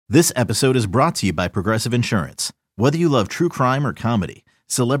This episode is brought to you by Progressive Insurance. Whether you love true crime or comedy,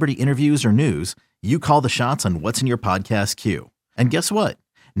 celebrity interviews or news, you call the shots on what's in your podcast queue. And guess what?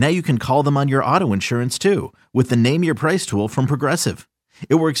 Now you can call them on your auto insurance too with the Name Your Price tool from Progressive.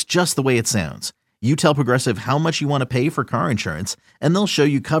 It works just the way it sounds. You tell Progressive how much you want to pay for car insurance, and they'll show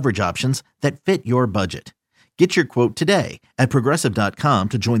you coverage options that fit your budget. Get your quote today at Progressive.com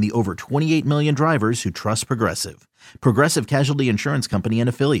to join the over 28 million drivers who trust Progressive. Progressive Casualty Insurance Company and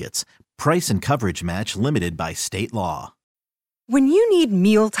Affiliates. Price and coverage match limited by state law. When you need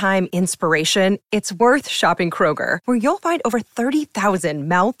mealtime inspiration, it's worth shopping Kroger, where you'll find over 30,000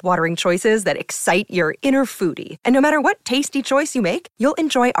 mouth-watering choices that excite your inner foodie. And no matter what tasty choice you make, you'll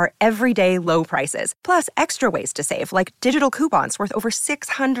enjoy our everyday low prices, plus extra ways to save, like digital coupons worth over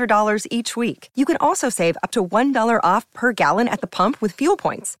 $600 each week. You can also save up to $1 off per gallon at the pump with fuel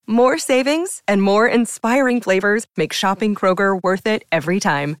points. More savings and more inspiring flavors make shopping Kroger worth it every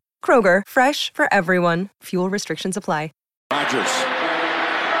time. Kroger, fresh for everyone. Fuel restrictions apply. Rodgers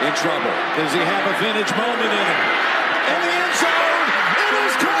in trouble. Does he have a vintage moment in him? In the end zone, it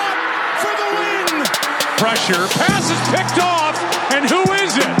is caught for the win. Pressure, pass is picked off, and who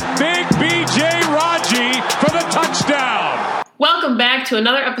is it? Big B.J. Raji for the touchdown. Welcome back to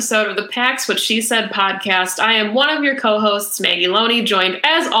another episode of the Pax What She Said podcast. I am one of your co-hosts, Maggie Loney, joined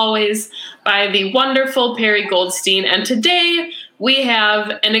as always by the wonderful Perry Goldstein, and today we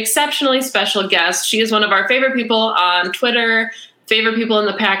have an exceptionally special guest. She is one of our favorite people on Twitter, favorite people in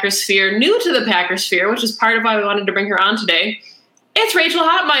the Packers sphere, new to the Packers sphere, which is part of why we wanted to bring her on today. It's Rachel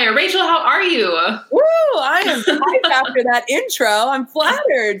Hopmayer. Rachel, how are you? Woo! I am hyped after that intro. I'm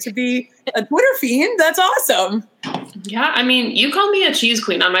flattered to be a Twitter fiend. That's awesome. Yeah, I mean, you called me a cheese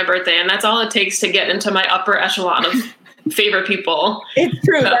queen on my birthday, and that's all it takes to get into my upper echelon of favorite people. It's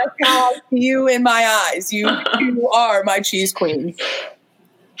true. That's how I see you in my eyes. You are my cheese queen.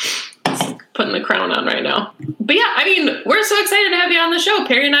 Putting the crown on right now. But yeah, I mean, we're so excited to have you on the show.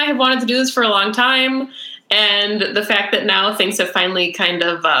 Perry and I have wanted to do this for a long time. And the fact that now things have finally kind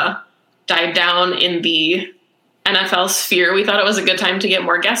of died down in the NFL sphere, we thought it was a good time to get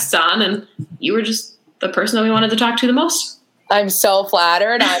more guests on. And you were just the person that we wanted to talk to the most. I'm so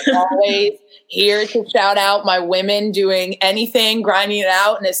flattered. I'm always here to shout out my women doing anything, grinding it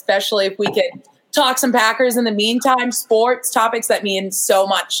out, and especially if we can talk some Packers in the meantime, sports, topics that mean so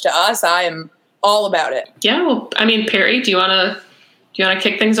much to us. I am all about it. Yeah, well, I mean, Perry, do you want to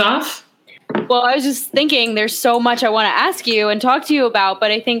kick things off? Well, I was just thinking there's so much I want to ask you and talk to you about, but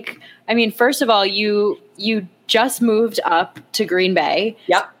I think, I mean, first of all, you just moved up to Green Bay.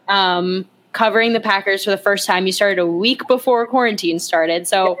 Yep. Covering the Packers for the first time. You started a week before quarantine started.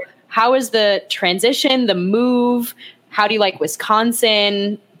 So how is the transition, the move? How do you like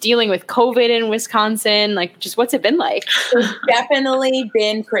Wisconsin? Dealing with COVID in Wisconsin? Like, just what's it been like? It's definitely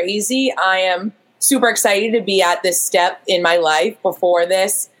been crazy. I am super excited to be at this step in my life. Before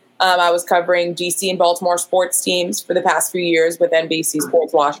this, I was covering DC and Baltimore sports teams for the past few years with NBC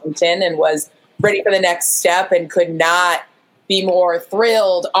Sports Washington and was ready for the next step and could not be more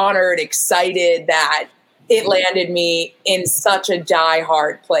thrilled, honored, excited that it landed me in such a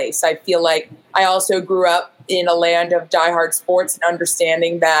diehard place. I feel like I also grew up in a land of diehard sports and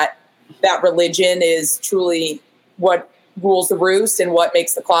understanding that religion is truly what rules the roost and what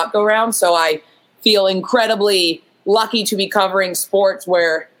makes the clock go round. So I feel incredibly lucky to be covering sports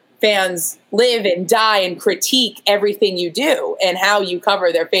where fans live and die and critique everything you do and how you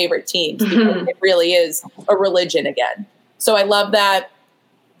cover their favorite teams. Because it really is a religion again. So I love that.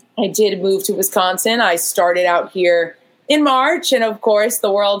 I did move to Wisconsin. I started out here in March, and of course,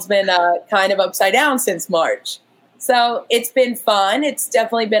 the world's been kind of upside down since March. So it's been fun. It's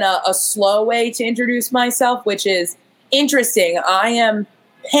definitely been a slow way to introduce myself, which is interesting. I am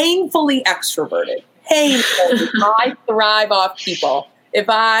painfully extroverted. Painfully. I thrive off people. If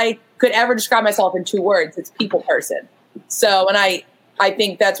I could ever describe myself in 2 words, it's people person. So, and I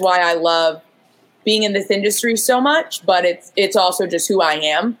think that's why I love being in this industry so much, but it's also just who I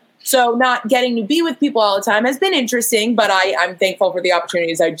am. So not getting to be with people all the time has been interesting, but I'm thankful for the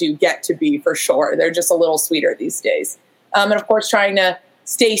opportunities I do get to be, for sure. They're just a little sweeter these days. And of course, trying to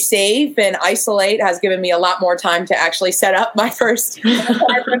stay safe and isolate has given me a lot more time to actually set up my first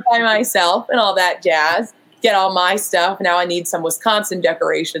apartment by myself and all that jazz, get all my stuff. Now I need some Wisconsin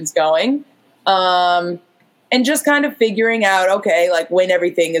decorations going. And just kind of figuring out, okay, like when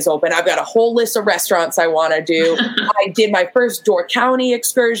everything is open. I've got a whole list of restaurants I want to do. I did my first Door County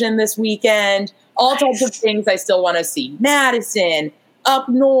excursion this weekend. All types of things I still want to see. Madison, up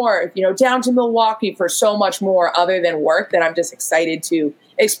north, down to Milwaukee for so much more other than work that I'm just excited to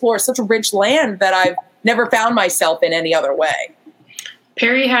explore such a rich land that I've never found myself in any other way.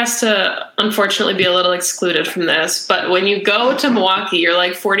 Perry has to unfortunately be a little excluded from this, but when you go to Milwaukee, you're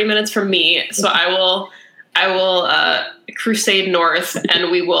like 40 minutes from me. So I will crusade north, and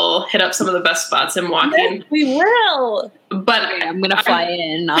we will hit up some of the best spots in Milwaukee. Yes, we will. But I'm going to fly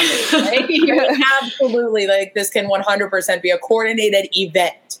in on this. Absolutely. Like, this can 100% be a coordinated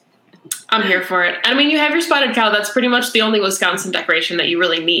event. I'm here for it. I mean, you have your spotted cow. That's pretty much the only Wisconsin decoration that you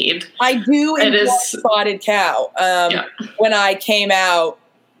really need. I do enjoy spotted cow. When I came out,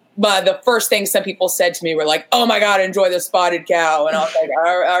 the first thing some people said to me were like, "Oh my God, enjoy the spotted cow." And I was like,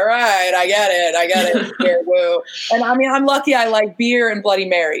 all right, I get it. Here, woo. And I mean, I'm lucky I like beer and Bloody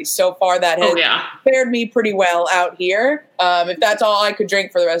Marys. So far, that has fared me pretty well out here. If that's all I could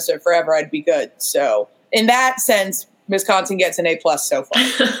drink for the rest of forever, I'd be good. So in that sense, Wisconsin gets an A+ so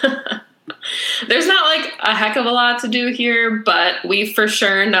far. There's not like a heck of a lot to do here, but we for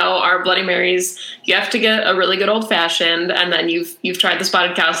sure know our Bloody Marys. You have to get a really good old fashioned, and then you've tried the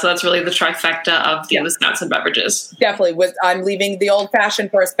spotted cow, so that's really the trifecta of the Wisconsin beverages. Definitely. I'm leaving the old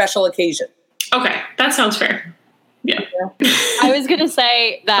fashioned for a special occasion. Okay, that sounds fair. Yeah. I was gonna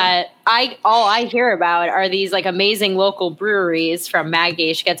say that all I hear about are these like amazing local breweries from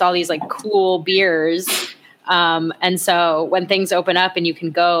Maggie. She gets all these like cool beers. And so when things open up and you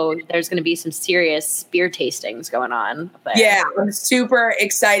can go, there's going to be some serious beer tastings going on there. Yeah, I'm super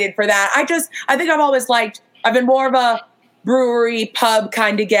excited for that. I think I've been more of a brewery pub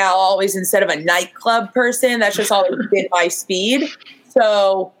kind of gal always instead of a nightclub person. That's just always been my speed.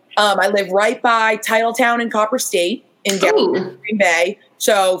 So I live right by Titletown and Copper State in Green Bay.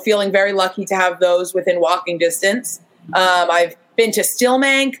 So feeling very lucky to have those within walking distance. I've been to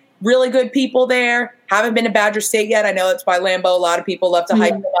Stillmank. Really good people there. Haven't been to Badger State yet. I know it's by Lambeau. A lot of people love to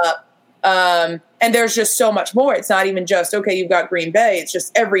hype them up. And there's just so much more. It's not even just, okay, you've got Green Bay. It's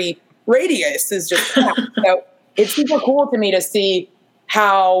just every radius is just so it's super cool to me to see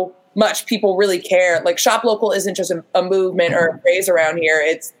how much people really care. Like, shop local isn't just a movement or a phrase around here.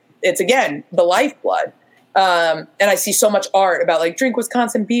 It's again, the lifeblood. And I see so much art about like drink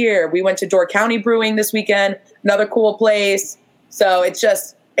Wisconsin beer. We went to Door County Brewing this weekend, another cool place. So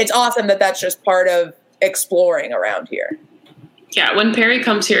it's awesome that that's just part of exploring around here. Yeah, when Perry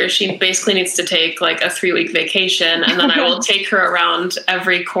comes here, she basically needs to take like a 3-week vacation, and then I will take her around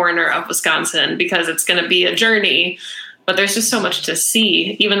every corner of Wisconsin because it's going to be a journey. But there's just so much to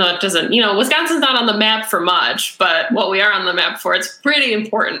see, even though it doesn't, Wisconsin's not on the map for much, but what we are on the map for, it's pretty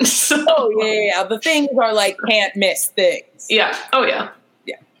important. So. Oh, yeah. The things are like can't miss things. Yeah. Oh, yeah.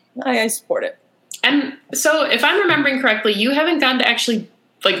 Yeah. I support it. And so if I'm remembering correctly, you haven't gotten to actually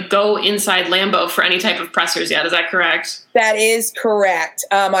like go inside Lambeau for any type of pressers yet. Is that correct? That is correct.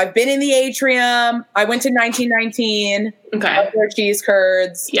 I've been in the atrium. I went to 1919. Okay. Their cheese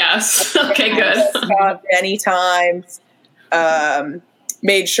curds. Yes. Okay, good. Many times.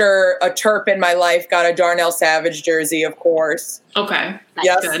 Made sure a Terp in my life got a Darnell Savage jersey, of course. Okay.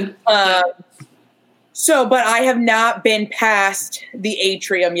 Yes. Good. But I have not been past the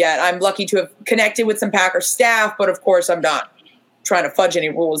atrium yet. I'm lucky to have connected with some Packers staff, but of course I'm not trying to fudge any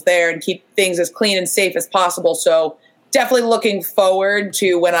rules there and keep things as clean and safe as possible. So definitely looking forward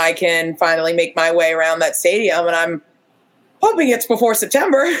to when I can finally make my way around that stadium. And I'm hoping it's before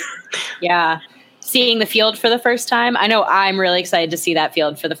September. Yeah. Seeing the field for the first time. I know I'm really excited to see that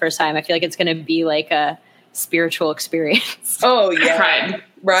field for the first time. I feel like it's going to be like a spiritual experience. Oh yeah.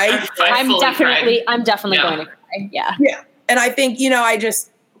 Right. I'm definitely going to cry. Yeah. Yeah. And I think,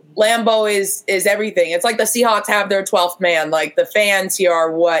 Lambeau is everything. It's like the Seahawks have their 12th man. Like, the fans here are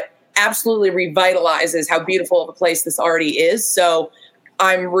what absolutely revitalizes how beautiful of a place this already is. So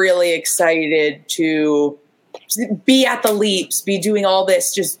I'm really excited to be at the Leaps, be doing all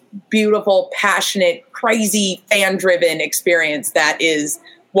this just beautiful, passionate, crazy, fan-driven experience that is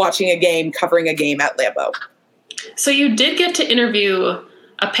watching a game, covering a game at Lambeau. So you did get to interview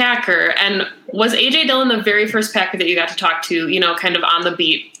a Packer, and was A.J. Dillon the very first Packer that you got to talk to, kind of on the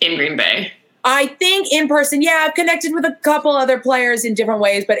beat in Green Bay? I think in person, yeah, I've connected with a couple other players in different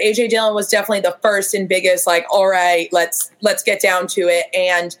ways, but A.J. Dillon was definitely the first and biggest, like, all right, let's get down to it.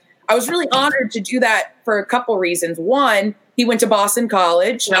 And I was really honored to do that for a couple reasons. One, he went to Boston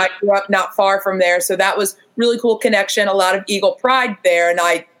College. Yeah. I grew up not far from there, so that was really cool connection, a lot of Eagle pride there, and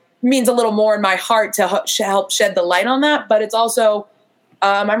it means a little more in my heart to help shed the light on that, but it's also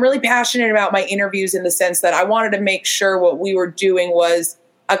I'm really passionate about my interviews in the sense that I wanted to make sure what we were doing was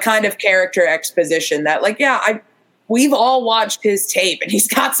a kind of character exposition that, like, we've all watched his tape and he's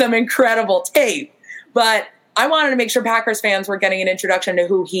got some incredible tape, but I wanted to make sure Packers fans were getting an introduction to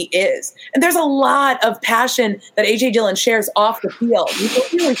who he is. And there's a lot of passion that A.J. Dillon shares off the field. He's a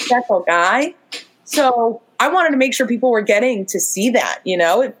really special guy. So I wanted to make sure people were getting to see that, you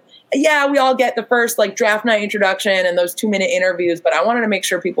know? Yeah, we all get the first like draft night introduction and those 2-minute interviews, but I wanted to make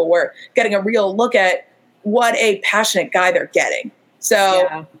sure people were getting a real look at what a passionate guy they're getting.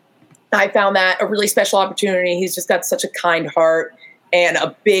 So I found that a really special opportunity. He's just got such a kind heart and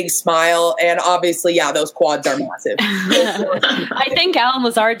a big smile. And obviously, those quads are massive. I think Alan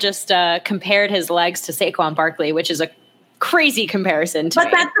Lazard just compared his legs to Saquon Barkley, which is a crazy comparison to me.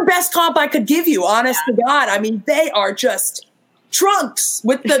 But that's the best comp I could give you, honest to God. I mean, they are just trunks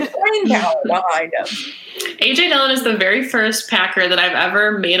with the brain power behind them. A.J. Dillon is the very first Packer that I've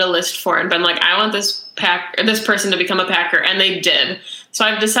ever made a list for and been like, I want this person to become a Packer, and they did. So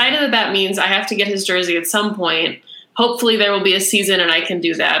I've decided that means I have to get his jersey at some point. Hopefully there will be a season and I can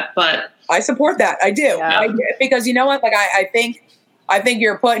do that. But I support that. I do. Yeah. Because you know what? Like I think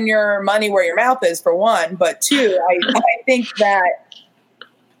you're putting your money where your mouth is, for one, but two, I think that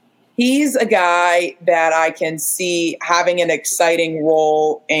he's a guy that I can see having an exciting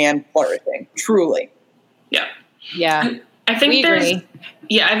role and flourishing, truly. Yeah. Yeah. I think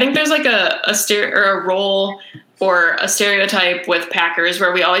there's like a role or a stereotype with Packers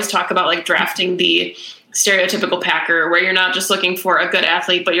where we always talk about like drafting the stereotypical Packer, where you're not just looking for a good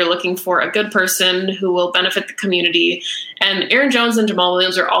athlete, but you're looking for a good person who will benefit the community. And Aaron Jones and Jamal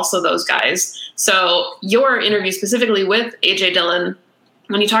Williams are also those guys. So your interview specifically with A.J. Dillon,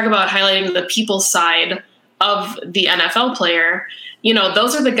 when you talk about highlighting the people side of the NFL player, you know,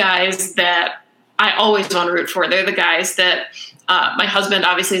 those are the guys that I always want to root for. They're the guys that my husband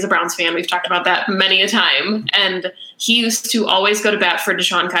obviously is a Browns fan. We've talked about that many a time. And he used to always go to bat for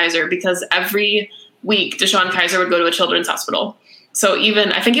Deshaun Kaiser because every week Deshaun Kaiser would go to a children's hospital. So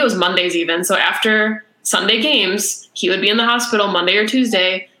even, I think it was Mondays even. So after Sunday games, he would be in the hospital Monday or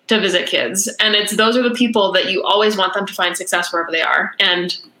Tuesday to visit kids. And those are the people that you always want them to find success wherever they are.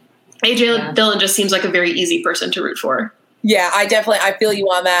 And A.J. Dillon just seems like a very easy person to root for. Yeah, I feel you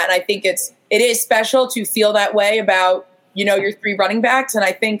on that. And I think it is special to feel that way about, you know, your three running backs. And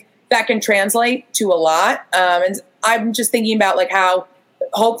I think that can translate to a lot. And I'm just thinking about like how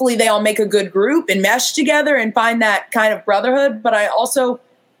hopefully they all make a good group and mesh together and find that kind of brotherhood. But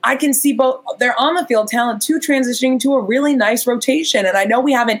I can see both their on the field talent too transitioning to a really nice rotation. And I know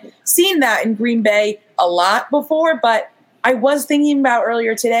we haven't seen that in Green Bay a lot before, but I was thinking about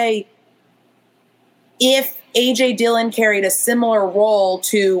earlier today, if A.J. Dillon carried a similar role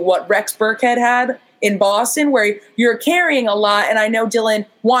to what Rex Burkhead had in Boston, where you're carrying a lot. And I know Dillon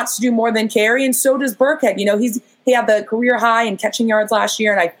wants to do more than carry, and so does Burkhead. You know, he had the career high in catching yards last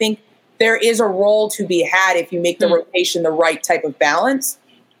year. And I think there is a role to be had if you make the rotation the right type of balance.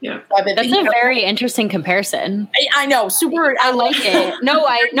 Yeah, that's a very interesting comparison. I know, super. I like it.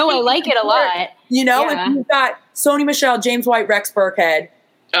 I like it a lot. You know, if you've got Sony Michel, James White, Rex Burkhead,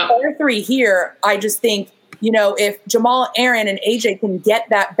 all three here, I just think, you know, if Jamal, Aaron, and AJ can get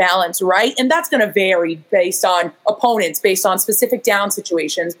that balance right, and that's going to vary based on opponents, based on specific down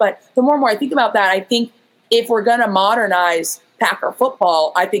situations. But the more and more I think about that, I think if we're going to modernize Packer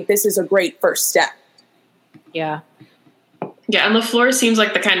football, I think this is a great first step. Yeah. Yeah, and LaFleur seems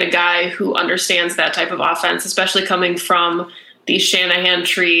like the kind of guy who understands that type of offense, especially coming from the Shanahan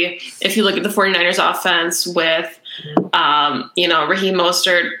tree. If you look at the 49ers offense with, Raheem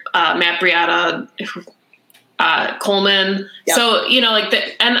Mostert, Matt Breida, Coleman. Yep. So,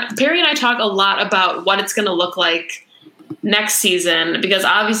 and Perry and I talk a lot about what it's going to look like next season, because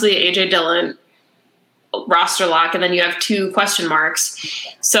obviously A.J. Dillon, roster lock, and then you have 2 question marks.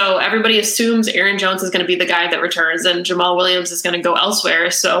 So everybody assumes Aaron Jones is going to be the guy that returns and Jamal Williams is going to go elsewhere.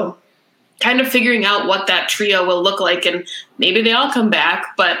 So kind of figuring out what that trio will look like, and maybe they all come back,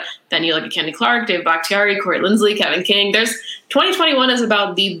 but then you look at Kenny Clark, Dave Bakhtiari, Corey Linsley, Kevin King. 2021 is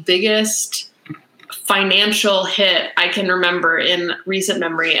about the biggest financial hit I can remember in recent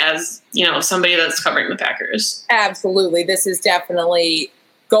memory as, somebody that's covering the Packers. Absolutely. This is definitely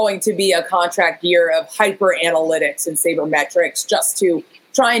going to be a contract year of hyper analytics and sabermetrics just to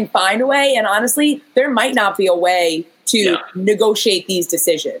try and find a way. And honestly, there might not be a way to negotiate these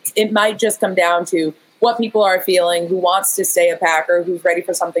decisions. It might just come down to what people are feeling, who wants to stay a Packer, who's ready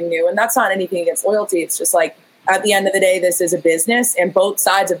for something new. And that's not anything against loyalty. It's just like, at the end of the day, this is a business, and both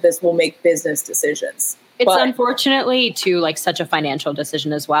sides of this will make business decisions. It's unfortunately too such a financial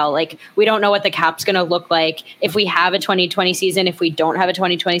decision as well. Like, we don't know what the cap's going to look like if we have a 2020 season. If we don't have a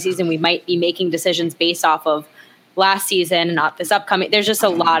 2020 season, we might be making decisions based off of last season, not this upcoming. There's just a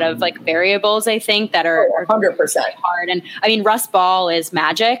lot of variables, I think, that are 100% hard. And I mean, Russ Ball is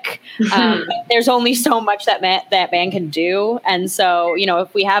magic. There's only so much that man can do. And so,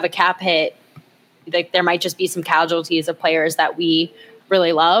 if we have a cap hit, there might just be some casualties of players that we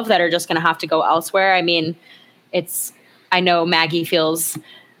really love that are just going to have to go elsewhere. I mean, I know Maggie feels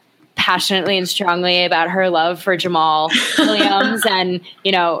passionately and strongly about her love for Jamal Williams. And,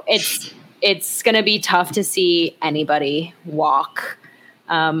 it's going to be tough to see anybody walk.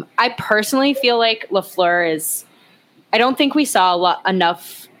 I personally feel like LaFleur I don't think we saw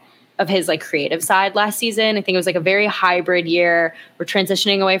enough of his like creative side last season. I think it was like a very hybrid year. We're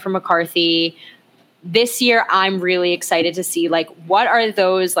transitioning away from McCarthy. This year, I'm really excited to see like what are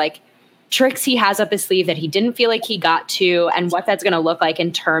those like tricks he has up his sleeve that he didn't feel like he got to, and what that's going to look like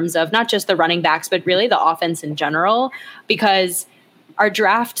in terms of not just the running backs, but really the offense in general, because our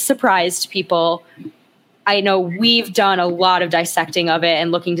draft surprised people. I know we've done a lot of dissecting of it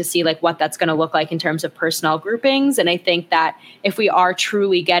and looking to see like what that's going to look like in terms of personnel groupings. And I think that if we are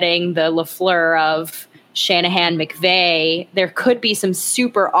truly getting the LaFleur of Shanahan, McVay, there could be some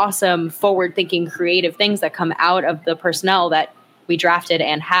super awesome forward-thinking creative things that come out of the personnel that we drafted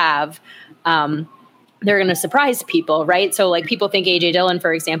and have. They're going to surprise people, right? So like people think AJ Dillon,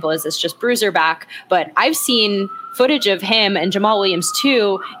 for example, is this just bruiser back, but I've seen footage of him and Jamal Williams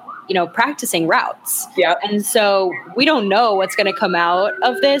too, practicing routes. Yeah. And so we don't know what's going to come out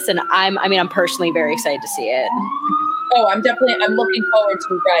of this. And I'm personally very excited to see it. Oh, I'm looking forward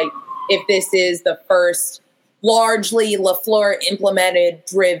to, right, if this is the first largely LaFleur implemented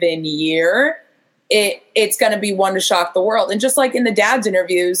driven year, it's going to be one to shock the world. And just like in the dad's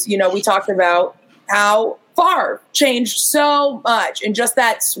interviews, we talked about how Favre changed so much, and just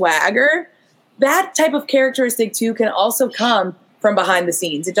that swagger, that type of characteristic too can also come from behind the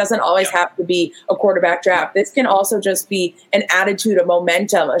scenes. It doesn't always have to be a quarterback draft. This can also just be an attitude, a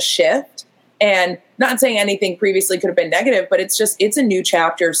momentum, a shift. And not saying anything previously could have been negative, but it's a new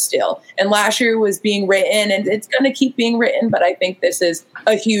chapter still. And last year was being written, and it's going to keep being written. But I think this is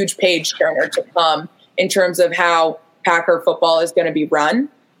a huge page turner to come in terms of how Packer football is going to be run.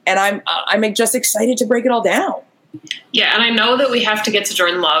 And I'm just excited to break it all down. Yeah, and I know that we have to get to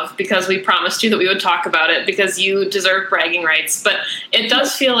Jordan Love because we promised you that we would talk about it because you deserve bragging rights. But it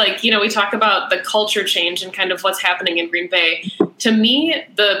does feel like, we talk about the culture change and kind of what's happening in Green Bay. To me,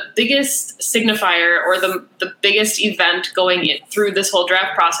 the biggest signifier or the biggest event going through this whole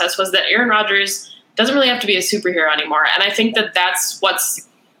draft process was that Aaron Rodgers doesn't really have to be a superhero anymore. And I think that that's what's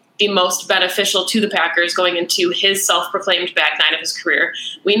the most beneficial to the Packers going into his self-proclaimed back nine of his career.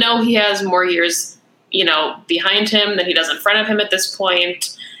 We know he has more years behind him than he does in front of him at this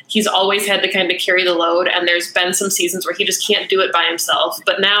point. He's always had to kind of carry the load, and there's been some seasons where he just can't do it by himself.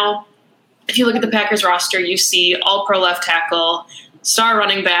 But now, if you look at the Packers roster, you see all-pro left tackle, star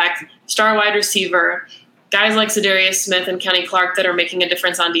running back, star wide receiver, guys like Zadarius Smith and Kenny Clark that are making a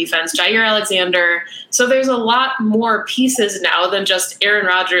difference on defense, Jair Alexander. So there's a lot more pieces now than just Aaron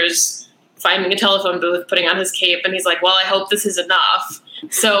Rodgers finding a telephone booth, putting on his cape, and he's like, well, I hope this is enough.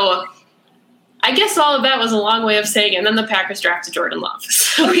 So I guess all of that was a long way of saying, and then the Packers drafted Jordan Love.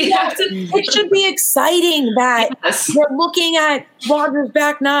 So it should be exciting that we're looking at Rodgers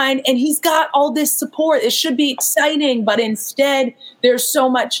back nine and he's got all this support. It should be exciting, but instead there's so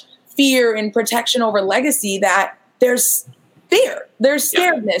much fear and protection over legacy that there's fear, there's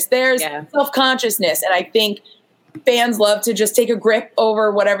scaredness, there's self-consciousness. And I think fans love to just take a grip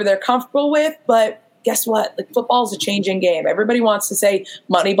over whatever they're comfortable with, but guess what? Like, football is a changing game. Everybody wants to say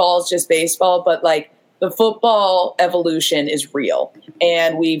Moneyball is just baseball, but like the football evolution is real.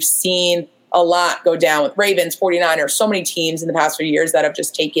 And we've seen a lot go down with Ravens, 49ers, so many teams in the past few years that have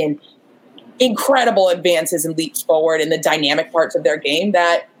just taken incredible advances and leaps forward in the dynamic parts of their game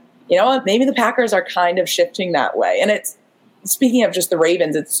that, maybe the Packers are kind of shifting that way. And it's, speaking of just the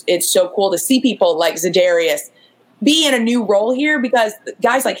Ravens, it's so cool to see people like Zadarius be in a new role here, because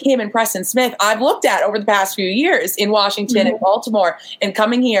guys like him and Preston Smith, I've looked at over the past few years in Washington and Baltimore, and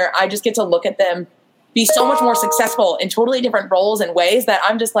coming here, I just get to look at them be so much more successful in totally different roles and ways that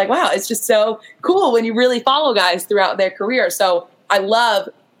I'm just like, wow, it's just so cool when you really follow guys throughout their career. So I love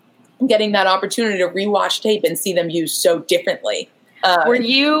getting that opportunity to rewatch tape and see them used so differently. Were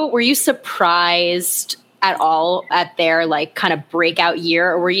you surprised at all at their like kind of breakout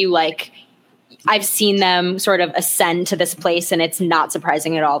year, or were you like, I've seen them sort of ascend to this place, and it's not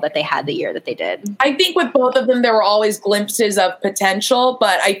surprising at all that they had the year that they did? I think with both of them, there were always glimpses of potential,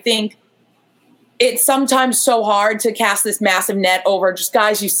 but I think it's sometimes so hard to cast this massive net over just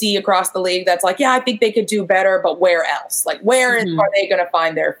guys you see across the league that's like, yeah, I think they could do better, but where else? Like, where are they going to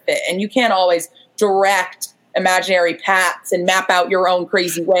find their fit? And you can't always direct imaginary paths and map out your own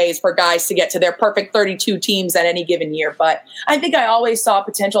crazy ways for guys to get to their perfect 32 teams at any given year. But I think I always saw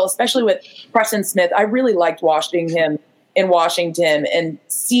potential, especially with Preston Smith. I really liked watching him in Washington and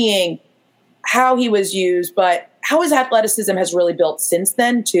seeing how he was used, but how his athleticism has really built since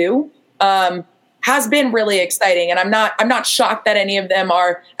then too, has been really exciting. And I'm not shocked that any of them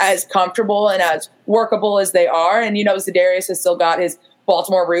are as comfortable and as workable as they are. And, Za'Darius has still got his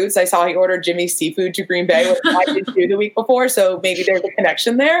Baltimore roots. I saw he ordered Jimmy's seafood to Green Bay, which I did too the week before. So maybe there's a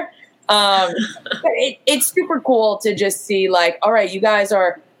connection there. It's super cool to just see all right, you guys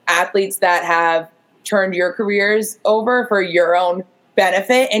are athletes that have turned your careers over for your own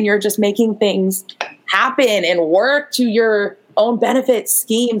benefit, and you're just making things happen and work to your own benefit,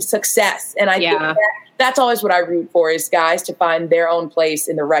 scheme, success. And I think that's always what I root for, is guys to find their own place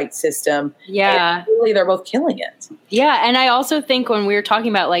in the right system. Yeah. And really, they're both killing it. Yeah. And I also think when we were talking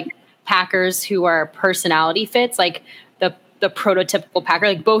about Packers who are personality fits, the prototypical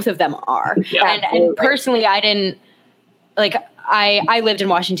Packer, both of them are. Yeah, and personally, I didn't I lived in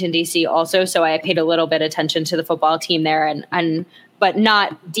Washington, D.C. also, so I paid a little bit of attention to the football team there, but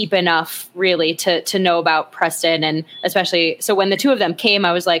not deep enough really to know about Preston. And especially, so when the two of them came,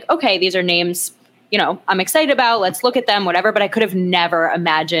 I was like, okay, these are names, I'm excited about, let's look at them, whatever. But I could have never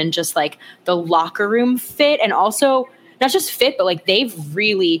imagined just the locker room fit, and also not just fit, but they've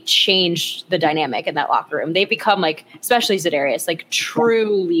really changed the dynamic in that locker room. They've become especially Za'Darius,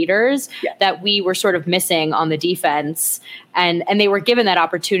 true leaders that we were sort of missing on the defense. And they were given that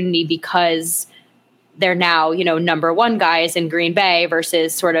opportunity because they're now, number one guys in Green Bay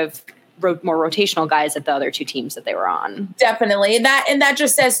versus sort of more rotational guys at the other two teams that they were on. Definitely. And that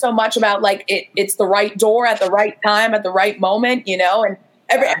just says so much about it's the right door at the right time, at the right moment, and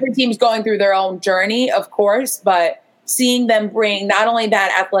every team's going through their own journey, of course, but seeing them bring not only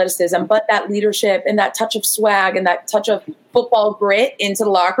that athleticism, but that leadership and that touch of swag and that touch of football grit into the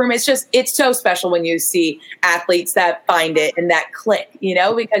locker room. It's so special when you see athletes that find it and that click,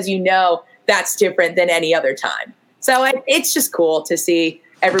 because that's different than any other time. So it's just cool to see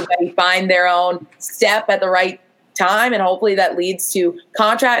everybody find their own step at the right time. And hopefully that leads to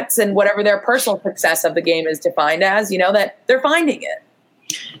contracts and whatever their personal success of the game is defined as, that they're finding it.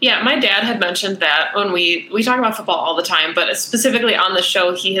 Yeah, my dad had mentioned that when we talk about football all the time, but specifically on the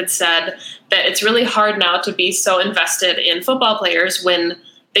show, he had said that it's really hard now to be so invested in football players when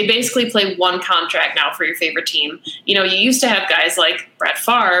they basically play one contract now for your favorite team. You used to have guys like Brett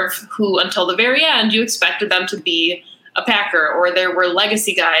Favre, who until the very end, you expected them to be a Packer, or there were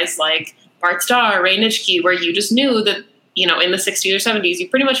legacy guys like Bart Starr, Ray Nitschke, where you just knew that, in the 60s or 70s, you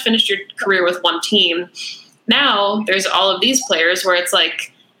pretty much finished your career with one team. Now there's all of these players where it's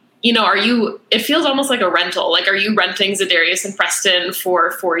it feels almost like a rental. Are you renting Za'Darius and Preston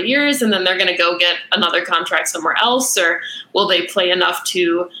for 4 years and then they're going to go get another contract somewhere else? Or will they play enough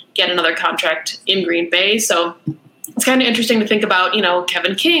to get another contract in Green Bay? So it's kind of interesting to think about,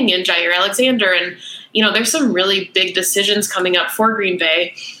 Kevin King and Jair Alexander. And, there's some really big decisions coming up for Green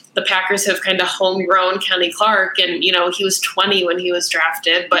Bay. The Packers have kind of homegrown Kenny Clark, and, he was 20 when he was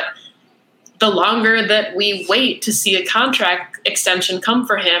drafted, but the longer that we wait to see a contract extension come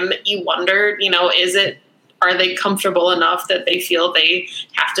for him, you wonder, are they comfortable enough that they feel they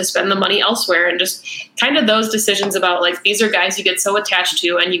have to spend the money elsewhere? And just kind of those decisions about these are guys you get so attached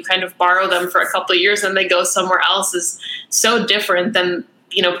to and you kind of borrow them for a couple of years and they go somewhere else is so different than,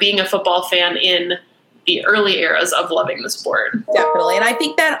 being a football fan in the early eras of loving the sport. Definitely. And I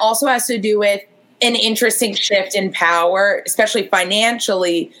think that also has to do with an interesting shift in power, especially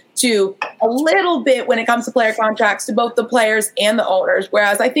financially, to a little bit when it comes to player contracts to both the players and the owners.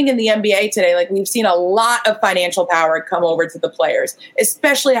 Whereas I think in the NBA today, we've seen a lot of financial power come over to the players,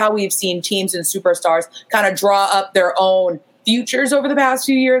 especially how we've seen teams and superstars kind of draw up their own futures over the past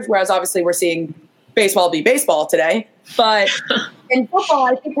few years. Whereas obviously we're seeing baseball be baseball today. But in football,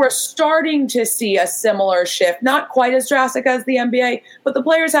 I think we're starting to see a similar shift, not quite as drastic as the NBA, but the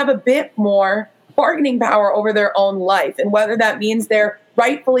players have a bit more bargaining power over their own life. And whether that means they're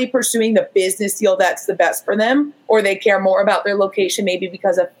rightfully pursuing the business deal that's the best for them, or they care more about their location, maybe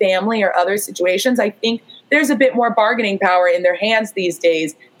because of family or other situations, I think there's a bit more bargaining power in their hands these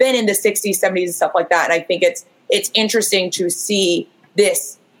days than in the 60s, 70s, and stuff like that. And I think it's interesting to see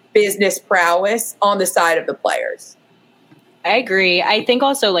this business prowess on the side of the players. I agree. I think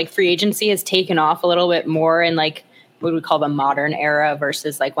also free agency has taken off a little bit more in what we call the modern era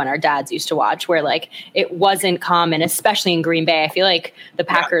versus when our dads used to watch, where it wasn't common, especially in Green Bay. I feel like the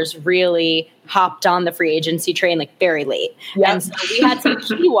Packers really hopped on the free agency train very late. Yeah. And so we had some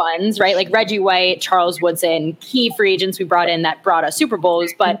key ones, right? Reggie White, Charles Woodson, key free agents we brought in that brought us Super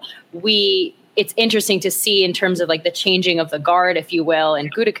Bowls, but we it's interesting to see in terms of like the changing of the guard, if you will,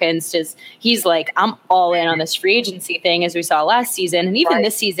 and Gutekunst is he's like, I'm all in on this free agency thing as we saw last season. And even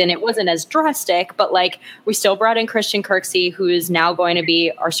this season, it wasn't as drastic, but like we still brought in Christian Kirksey, who is now going to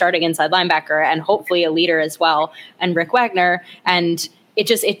be our starting inside linebacker and hopefully a leader as well, and Rick Wagner. And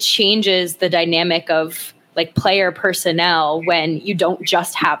it changes the dynamic of like player personnel when you don't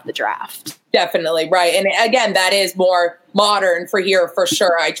just have the draft. Definitely. Right. And again, that is more modern for here for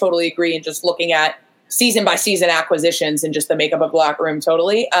sure. I totally agree. And just looking at season by season acquisitions and just the makeup of the locker room.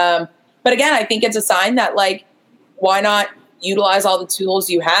 Totally. But again, I think it's a sign that like, why not utilize all the tools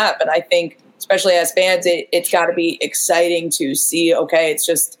you have? And I think especially as fans, it's got to be exciting to see, okay, it's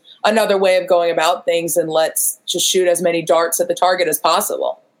just another way of going about things, and let's just shoot as many darts at the target as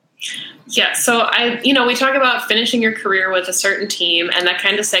possible. Yeah, so we talk about finishing your career with a certain team, and that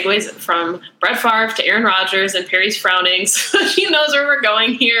kind of segues from Brett Favre to Aaron Rodgers, and Perry's frowning, so he knows where we're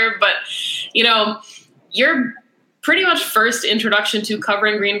going here. But, your pretty much first introduction to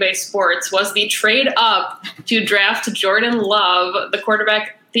covering Green Bay sports was the trade up to draft Jordan Love, the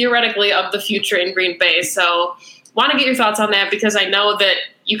quarterback theoretically of the future in Green Bay. So want to get your thoughts on that, because I know that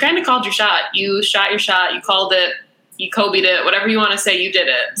you kind of called your shot. You shot your shot. You called it. You Kobe'd it. Whatever you want to say, you did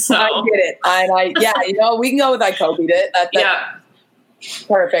it. So I did it. We can go with I Kobe'd it. That's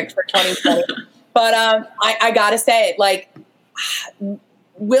perfect for 2020. But I got to say, like,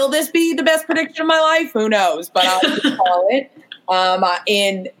 will this be the best prediction of my life? Who knows? But I'll just call it.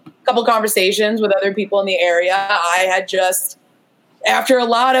 In a couple conversations with other people in the area, I had just, after a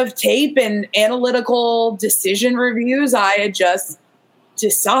lot of tape and analytical decision reviews, I had just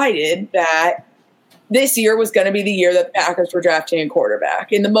decided that this year was going to be the year that the Packers were drafting a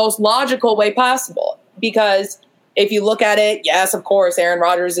quarterback in the most logical way possible. Because if you look at it, yes, of course, Aaron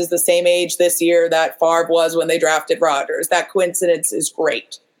Rodgers is the same age this year that Favre was when they drafted Rodgers. That coincidence is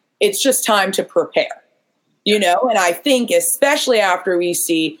great. It's just time to prepare, and I think especially after we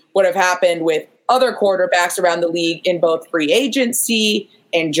see what have happened with other quarterbacks around the league in both free agency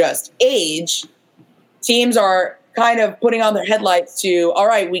and just age, teams are kind of putting on their headlights to, all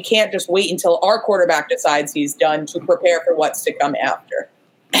right, we can't just wait until our quarterback decides he's done to prepare for what's to come after.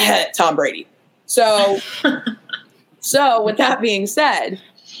 Tom Brady. So with that being said,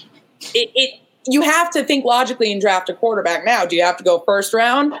 you have to think logically and draft a quarterback now. Do you have to go first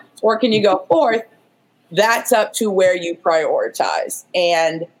round or can you go fourth? That's up to where you prioritize.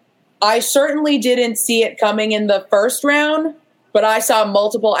 And I certainly didn't see it coming in the first round, but I saw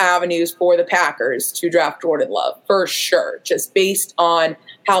multiple avenues for the Packers to draft Jordan Love, for sure, just based on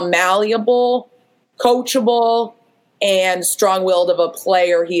how malleable, coachable, and strong-willed of a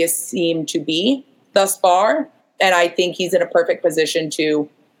player he has seemed to be thus far. And I think he's in a perfect position to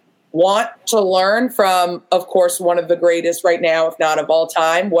want to learn from, of course, one of the greatest right now, if not of all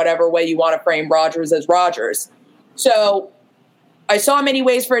time, whatever way you want to frame Rodgers as Rodgers. So I saw many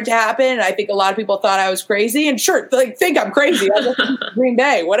ways for it to happen, and I think a lot of people thought I was crazy. And sure, think I'm crazy. I live in Green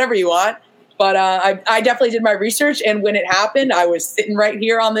Bay, whatever you want. But I definitely did my research, and when it happened, I was sitting right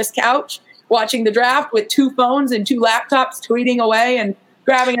here on this couch watching the draft with 2 phones and 2 laptops, tweeting away and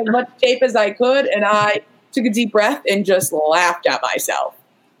grabbing as much tape as I could, and I took a deep breath and just laughed at myself.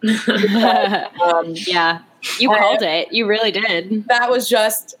 Yeah. You called it. You really did. That was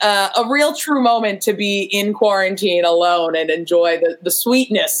just a real true moment to be in quarantine alone and enjoy the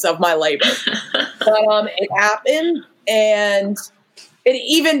sweetness of my labor. But it happened, and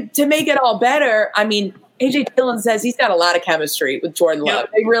even to make it all better, I mean, A.J. Dillon says he's got a lot of chemistry with Jordan Love.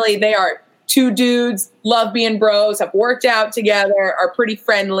 Yep. They are 2 dudes, love being bros, have worked out together, are pretty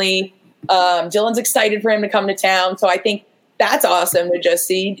friendly. Dillon's excited for him to come to town, so I think that's awesome to just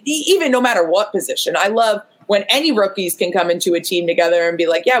see, even no matter what position. I love when any rookies can come into a team together and be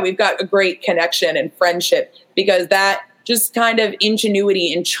like, yeah, we've got a great connection and friendship, because that just kind of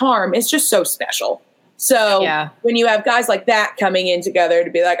ingenuity and charm is just so special. So when you have guys like that coming in together to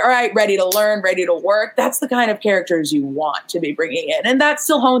be like, all right, ready to learn, ready to work, that's the kind of characters you want to be bringing in. And that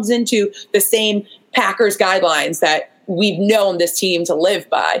still hones into the same Packers guidelines that we've known this team to live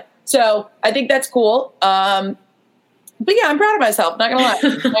by. So I think that's cool. But yeah, I'm proud of myself. Not gonna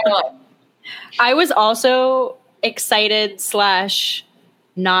lie. I was also excited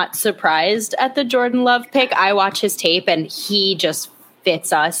 / not surprised at the Jordan Love pick. I watch his tape and he just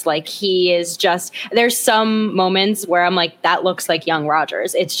fits us. Like, he is just, there's some moments where I'm like, that looks like young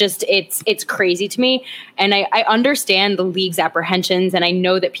Rodgers. It's just, it's crazy to me. And I understand the league's apprehensions, and I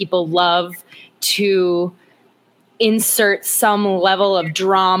know that people love to insert some level of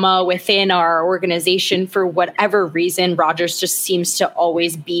drama within our organization for whatever reason. Rodgers just seems to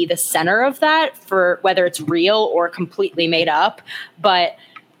always be the center of that, for whether it's real or completely made up. But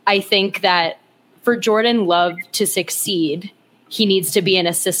I think that for Jordan Love to succeed, he needs to be in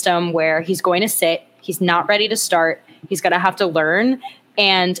a system where he's going to sit, he's not ready to start, he's going to have to learn.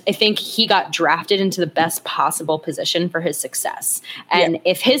 And I think he got drafted into the best possible position for his success. And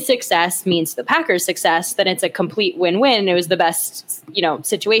if his success means the Packers' success, then it's a complete win-win. It was the best,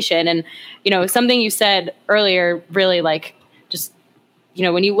 situation. And, something you said earlier, really just,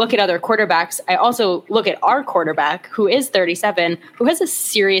 when you look at other quarterbacks, I also look at our quarterback who is 37, who has a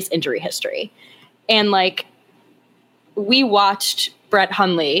serious injury history. And we watched Brett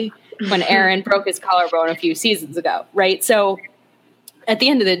Hundley when Aaron broke his collarbone a few seasons ago, right? So at the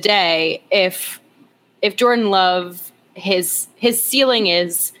end of the day, if Jordan Love, his ceiling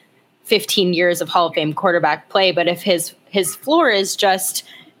is 15 years of Hall of Fame quarterback play, but if his floor is just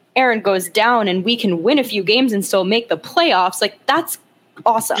Aaron goes down and we can win a few games and still make the playoffs, that's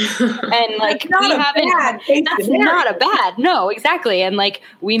awesome. And that's not a bad. No, exactly. And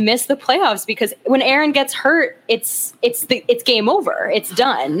we miss the playoffs because when Aaron gets hurt, it's game over. It's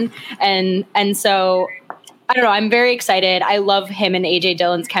done. And so I don't know. I'm very excited. I love him and AJ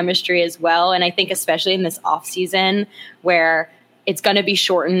Dillon's chemistry as well. And I think especially in this off season where it's going to be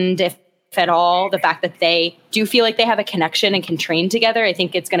shortened, if at all, the fact that they do feel like they have a connection and can train together, I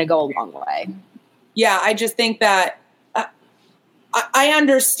think it's going to go a long way. Yeah, I just think that I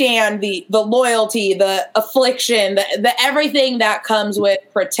understand the loyalty, the affliction, the everything that comes with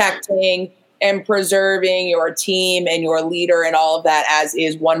protecting and preserving your team and your leader and all of that, as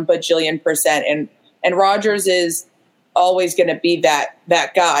is 1 bajillion %. And Rodgers is always going to be that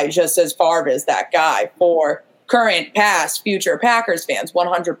guy, just as Favre is that guy for current, past, future Packers fans,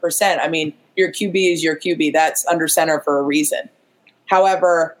 100%. I mean, your QB is your QB. That's under center for a reason.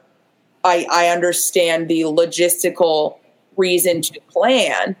 However, I understand the logistical reason to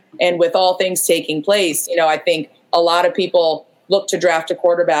plan. And with all things taking place, I think a lot of people look to draft a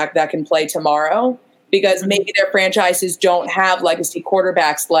quarterback that can play tomorrow because maybe their franchises don't have legacy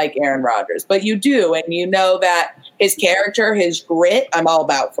quarterbacks like Aaron Rodgers, but you do. And you know that his character, his grit, I'm all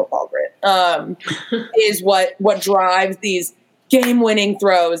about football grit, is what drives these game-winning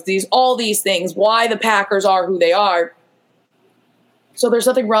throws, all these things, why the Packers are who they are. So there's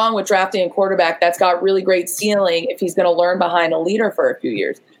nothing wrong with drafting a quarterback that's got really great ceiling if he's going to learn behind a leader for a few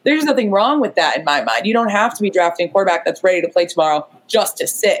years. There's nothing wrong with that in my mind. You don't have to be drafting a quarterback that's ready to play tomorrow just to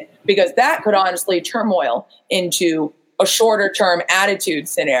sit, because that could honestly turmoil into a shorter-term attitude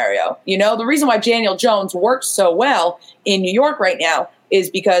scenario. The reason why Daniel Jones works so well in New York right now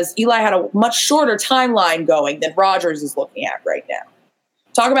is because Eli had a much shorter timeline going than Rodgers is looking at right now.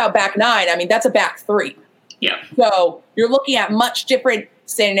 Talk about back 9. I mean, that's a back 3. Yeah. So you're looking at much different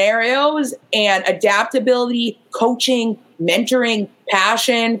scenarios and adaptability, coaching, mentoring,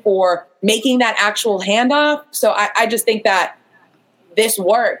 passion for making that actual handoff. So I just think that this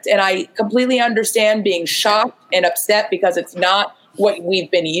worked. And I completely understand being shocked and upset because it's not what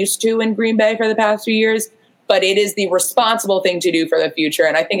we've been used to in Green Bay for the past few years, but it is the responsible thing to do for the future.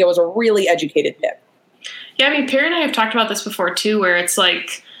 And I think it was a really educated pick. Yeah, I mean, Perry and I have talked about this before too, where it's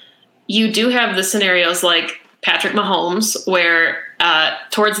you do have the scenarios like Patrick Mahomes, where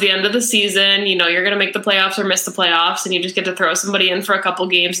towards the end of the season, you're going to make the playoffs or miss the playoffs, and you just get to throw somebody in for a couple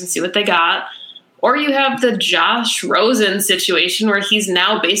games and see what they got. Or you have the Josh Rosen situation where he's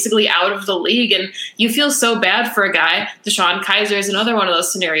now basically out of the league, and you feel so bad for a guy. DeShone Kizer is another one of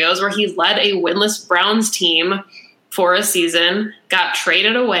those scenarios where he led a winless Browns team for a season, got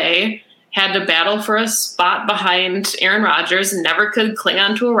traded away, had to battle for a spot behind Aaron Rodgers, and never could cling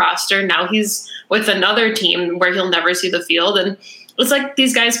onto a roster. Now he's with another team where he'll never see the field. And it's like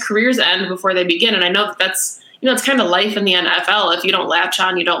these guys' careers end before they begin. And I know that's it's kind of life in the NFL. If you don't latch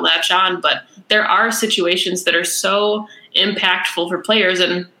on, you don't latch on. But there are situations that are so impactful for players.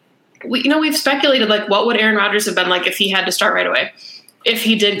 And we've speculated, what would Aaron Rodgers have been like if he had to start right away? If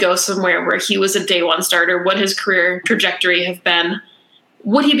he did go somewhere where he was a day one starter, what his career trajectory have been?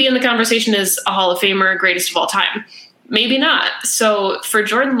 Would he be in the conversation as a Hall of Famer, greatest of all time? Maybe not. So for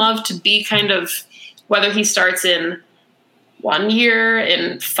Jordan Love to be kind of, whether he starts in 1 year,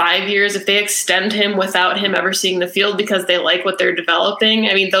 in 5 years, if they extend him without him ever seeing the field because they like what they're developing,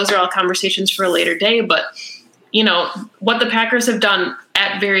 I mean, those are all conversations for a later day. But, what the Packers have done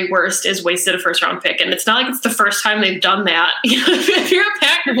at very worst is wasted a first-round pick. And it's not like it's the first time they've done that. If you're a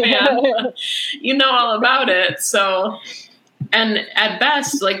Packer fan, you know all about it. So... And at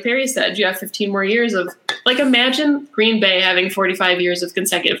best, like Perry said, you have 15 more years of, imagine Green Bay having 45 years of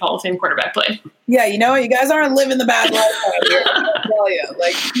consecutive Hall of Fame quarterback play. Yeah, you guys aren't living the bad life out here, I tell you.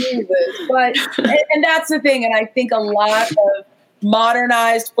 Jesus. But, and that's the thing, and I think a lot of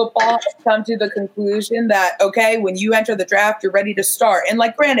modernized football has come to the conclusion that, okay, when you enter the draft, you're ready to start. And,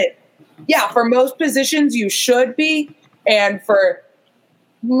 granted, Yeah, for most positions, you should be. And for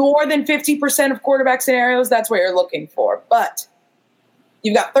more than 50% of quarterback scenarios, that's what you're looking for. But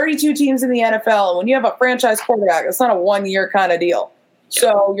you've got 32 teams in the NFL. And when you have a franchise quarterback, it's not a one-year kind of deal.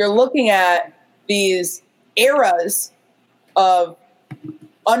 So you're looking at these eras of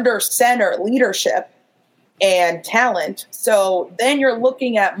under center leadership and talent. So then you're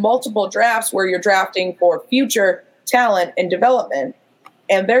looking at multiple drafts where you're drafting for future talent and development.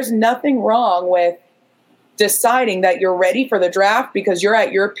 And there's nothing wrong with deciding that you're ready for the draft because you're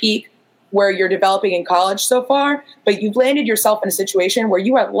at your peak where you're developing in college so far, but you've landed yourself in a situation where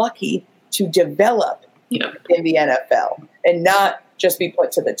you are lucky to develop in the NFL and not just be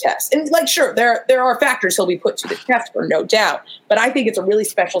put to the test. And like, sure, there are factors he'll be put to the test for, no doubt. But I think it's a really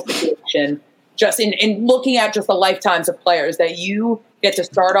special situation just in looking at just the lifetimes of players that you get to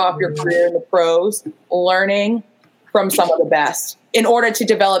start off your career in the pros, learning from some of the best in order to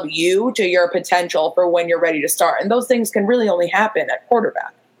develop you to your potential for when you're ready to start. And those things can really only happen at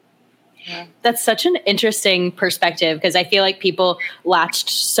quarterback. Yeah. That's such an interesting perspective because I feel like people latched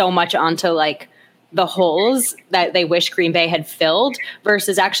so much onto like the holes that they wish Green Bay had filled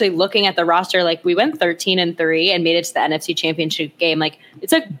versus actually looking at the roster. Like we went 13-3 and made it to the NFC Championship game. Like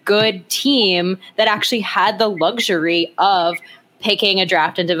it's a good team that actually had the luxury of picking a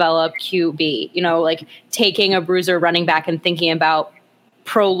draft and develop QB, you know, like taking a bruiser running back and thinking about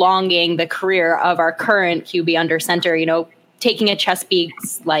prolonging the career of our current QB under center, you know, taking a chess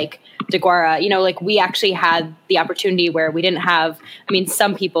piece like DeGuara, you know, like we actually had the opportunity where we didn't have, I mean,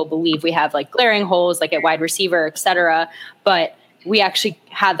 some people believe we have like glaring holes like at wide receiver, et cetera, but we actually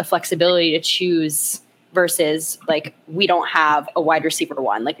had the flexibility to choose versus like we don't have a wide receiver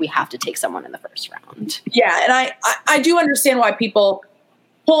one, like we have to take someone in the first round. Yeah, and I do understand why people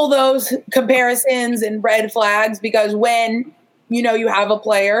pull those comparisons and red flags because when, you know, you have a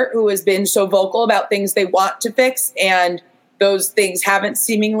player who has been so vocal about things they want to fix and those things haven't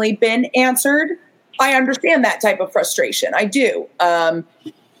seemingly been answered, I understand that type of frustration. I do.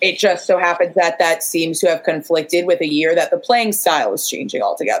 It just so happens that seems to have conflicted with a year that the playing style is changing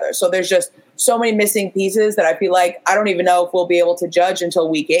altogether. So there's just so many missing pieces that I feel like I don't even know if we'll be able to judge until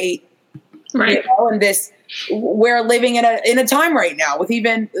week 8. Right. You know, and we're living in a time right now with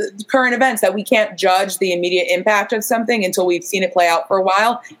even current events that we can't judge the immediate impact of something until we've seen it play out for a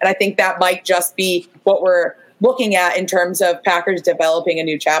while. And I think that might just be what we're looking at in terms of Packers developing a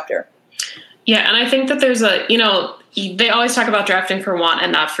new chapter. Yeah, and I think that there's they always talk about drafting for want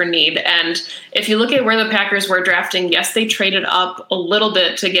and not for need. And if you look at where the Packers were drafting, yes, they traded up a little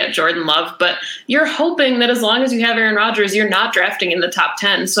bit to get Jordan Love, but you're hoping that as long as you have Aaron Rodgers, you're not drafting in the top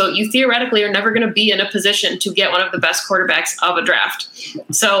 10. So you theoretically are never going to be in a position to get one of the best quarterbacks of a draft.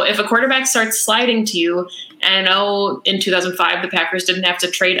 So if a quarterback starts sliding to you, and I know in 2005, the Packers didn't have to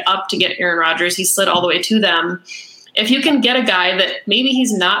trade up to get Aaron Rodgers. He slid all the way to them. If you can get a guy that maybe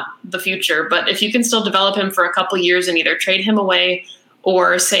he's not the future, but if you can still develop him for a couple years and either trade him away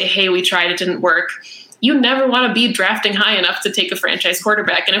or say, hey, we tried, it didn't work, you never want to be drafting high enough to take a franchise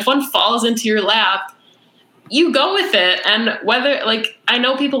quarterback. And if one falls into your lap, you go with it. And whether, like, I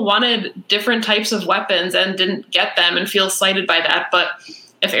know people wanted different types of weapons and didn't get them and feel slighted by that. But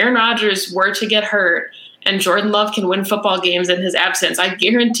if Aaron Rodgers were to get hurt and Jordan Love can win football games in his absence, I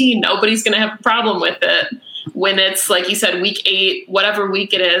guarantee nobody's going to have a problem with it. When it's, like you said, week 8, whatever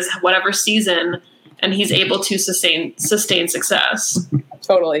week it is, whatever season, and he's able to sustain success.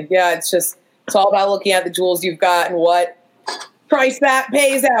 Totally. Yeah, it's all about looking at the jewels you've got and what price that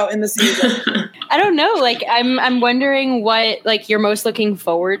pays out in the season. I don't know. Like, I'm wondering what, like, you're most looking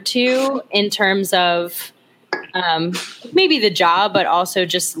forward to in terms of maybe the job, but also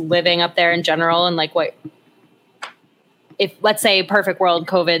just living up there in general. And, like, what if, let's say, perfect world,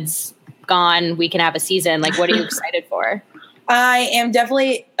 COVID's gone, we can have a season. Like, what are you excited for? I am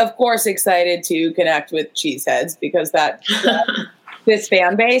definitely, of course, excited to connect with Cheeseheads because that this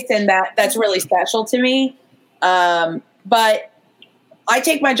fan base and that's really special to me. But I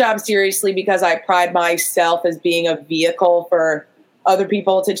take my job seriously because I pride myself as being a vehicle for other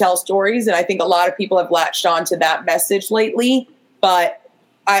people to tell stories. And I think a lot of people have latched on to that message lately, but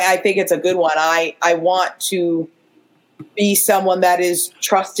I think it's a good one. I want to be someone that is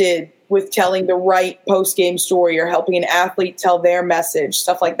trusted with telling the right post-game story or helping an athlete tell their message,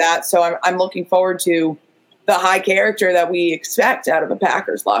 stuff like that. So I'm looking forward to the high character that we expect out of a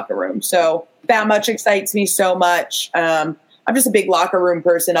Packers locker room. So that much excites me so much. I'm just a big locker room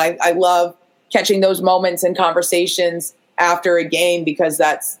person. I love catching those moments and conversations after a game because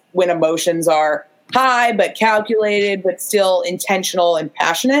that's when emotions are high, but calculated, but still intentional and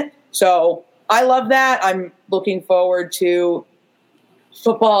passionate. So I love that. I'm looking forward to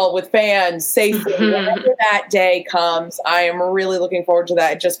football with fans safely. Whenever that day comes, I am really looking forward to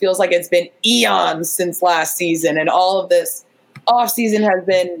that. It just feels like it's been eons since last season, and all of this off season has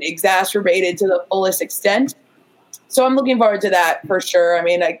been exacerbated to the fullest extent. So I'm looking forward to that for sure. I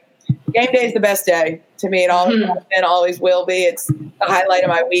mean, game day is the best day to me. It always has been, always will be. It's the highlight of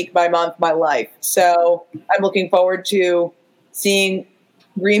my week, my month, my life. So I'm looking forward to seeing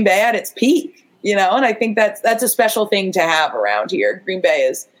Green Bay at its peak, and I think that's a special thing to have around here. Green Bay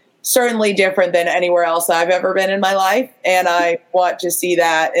is certainly different than anywhere else I've ever been in my life, and I want to see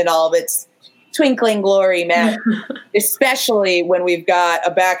that in all of its twinkling glory, man. Especially when we've got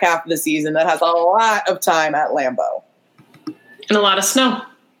a back half of the season that has a lot of time at Lambeau. And a lot of snow.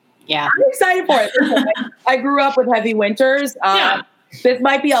 Yeah. I'm excited for it. I grew up with heavy winters. This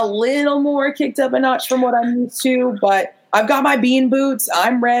might be a little more kicked up a notch from what I'm used to, but I've got my bean boots.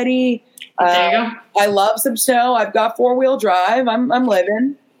 I'm ready. There you go. I love some snow. I've got 4-wheel drive. I'm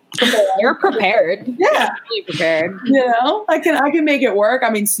living. You're prepared. Yeah. Really prepared. I can make it work. I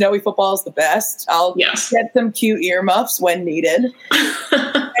mean, snowy football is the best. I'll get some cute earmuffs when needed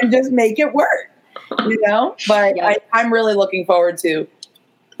and just make it work. But I'm really looking forward to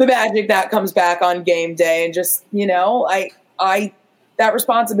the magic that comes back on game day, and just that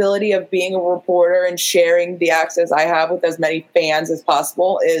responsibility of being a reporter and sharing the access I have with as many fans as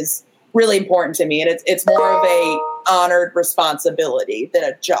possible is really important to me, and it's more of a honored responsibility than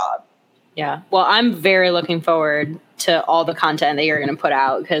a job. Yeah. Well, I'm very looking forward to all the content that you're going to put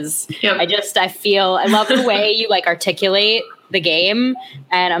out, because I love the way you articulate the game,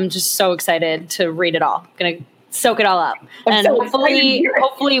 and I'm just so excited to read it all. Going to soak it all up and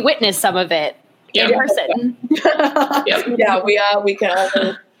hopefully witness some of it in person. Yeah, we can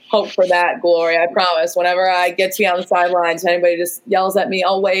only hope for that, Gloria. I promise. Whenever I get to be on the sidelines, anybody just yells at me,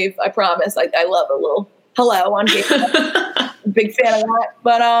 I'll wave. I promise. I love a little hello on game. Big fan of that.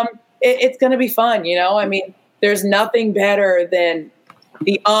 But it's going to be fun, I mean, there's nothing better than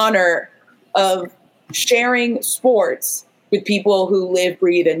the honor of sharing sports with people who live,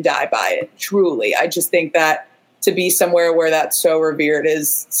 breathe, and die by it. Truly. I just think that to be somewhere where that's so revered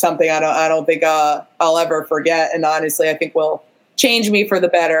is something I don't think I'll ever forget. And honestly, I think will change me for the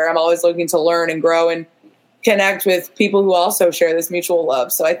better. I'm always looking to learn and grow and connect with people who also share this mutual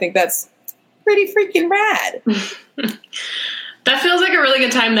love. So I think that's pretty freaking rad. That feels like a really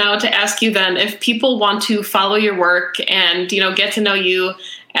good time now to ask you then, if people want to follow your work and, get to know you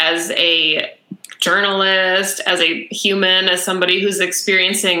as a journalist, as a human, as somebody who's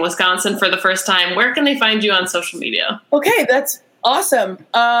experiencing Wisconsin for the first time, where can they find you on social media? Okay, that's awesome.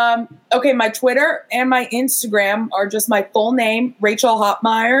 My Twitter and my Instagram are just my full name, Rachel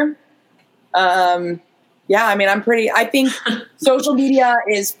Hopmayer. I think social media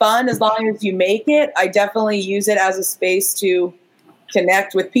is fun as long as you make it. I definitely use it as a space to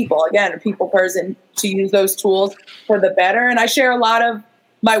connect with people. Again, a people person, to use those tools for the better. And I share a lot of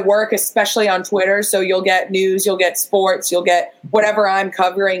my work, especially on Twitter. So you'll get news, you'll get sports, you'll get whatever I'm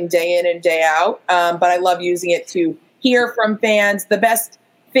covering day in and day out. But I love using it to hear from fans. The best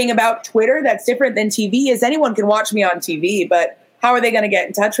thing about Twitter that's different than TV is anyone can watch me on TV, but how are they going to get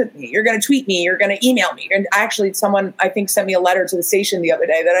in touch with me? You're going to tweet me. You're going to email me. And actually, someone, I think, sent me a letter to the station the other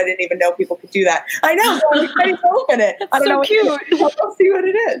day that I didn't even know people could do that. I know. So I'm excited to open it. I don't know. Cute. I'll see what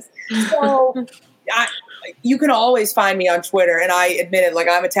it is. So you can always find me on Twitter. And I admit it,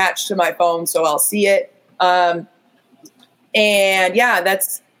 I'm attached to my phone, so I'll see it.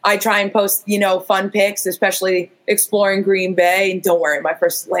 I try and post, fun pics, especially exploring Green Bay. And don't worry, my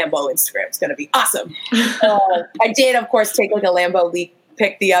first Lambeau Instagram is going to be awesome. I did, of course, take a Lambeau leak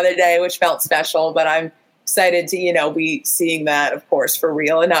pic the other day, which felt special. But I'm excited to, be seeing that, of course, for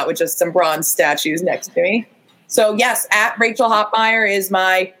real and not with just some bronze statues next to me. So, yes, at Rachel Hopmayer is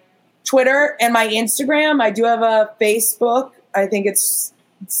my Twitter and my Instagram. I do have a Facebook. I think it's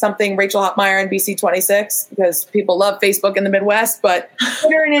something Rachel Hopmayer NBC 26 because people love Facebook in the Midwest, but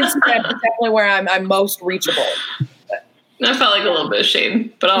Twitter and Instagram is definitely where I'm most reachable. That felt like a little bit of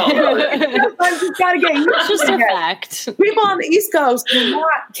shade, but I've just got to get used to it. It's just a fact. People on the East Coast do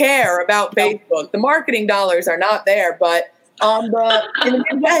not care about Facebook. The marketing dollars are not there, but in the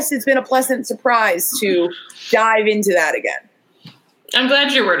Midwest, it's been a pleasant surprise to dive into that again. I'm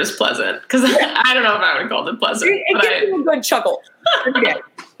glad your word is pleasant because I don't know if I would have called it pleasant. It gives me a good chuckle. Every day.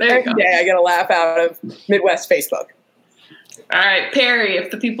 Every day I get a laugh out of Midwest Facebook. All right, Perry,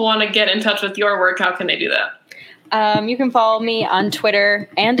 if the people want to get in touch with your work, how can they do that? You can follow me on Twitter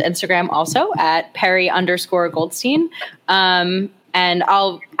and Instagram also at Perry_Goldstein. And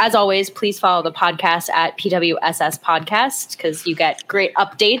as always, please follow the podcast at PWSS Podcast because you get great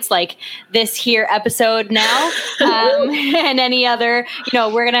updates like this here episode now. And any other, we're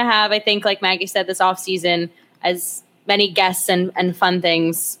going to have, I think, like Maggie said, this off season, as many guests and fun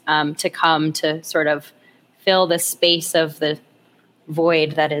things to come to sort of fill the space of the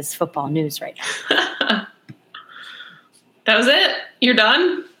void that is football news right now. That was it? You're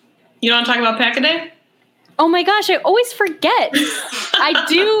done? You don't want to talk about Pack-A-Day? Oh my gosh, I always forget. I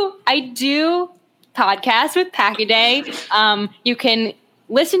do podcast with Pack-A-Day. You can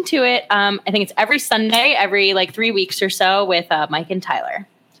listen to it. I think it's every Sunday, every 3 weeks or so with Mike and Tyler.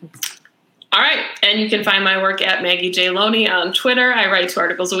 All right. And you can find my work at Maggie J. Loney on Twitter. I write 2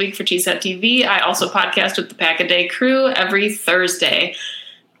 articles a week for Cheesehead TV. I also podcast with the Pack-A-Day crew every Thursday.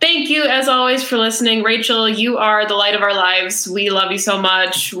 Thank you, as always, for listening. Rachel, you are the light of our lives. We love you so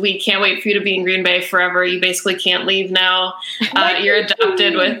much. We can't wait for you to be in Green Bay forever. You basically can't leave now. You're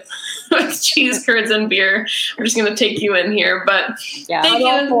adopted with cheese curds and beer. We're just going to take you in here. But yeah, thank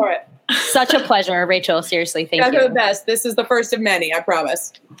you for it. Such a pleasure, Rachel. Seriously, thank you. You guys are the best. This is the first of many, I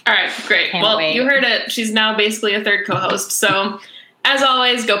promise. All right, great. Can't wait. You heard it. She's now basically a third co-host. So, as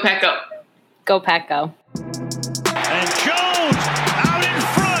always, go Pack Go. Go Pack Go.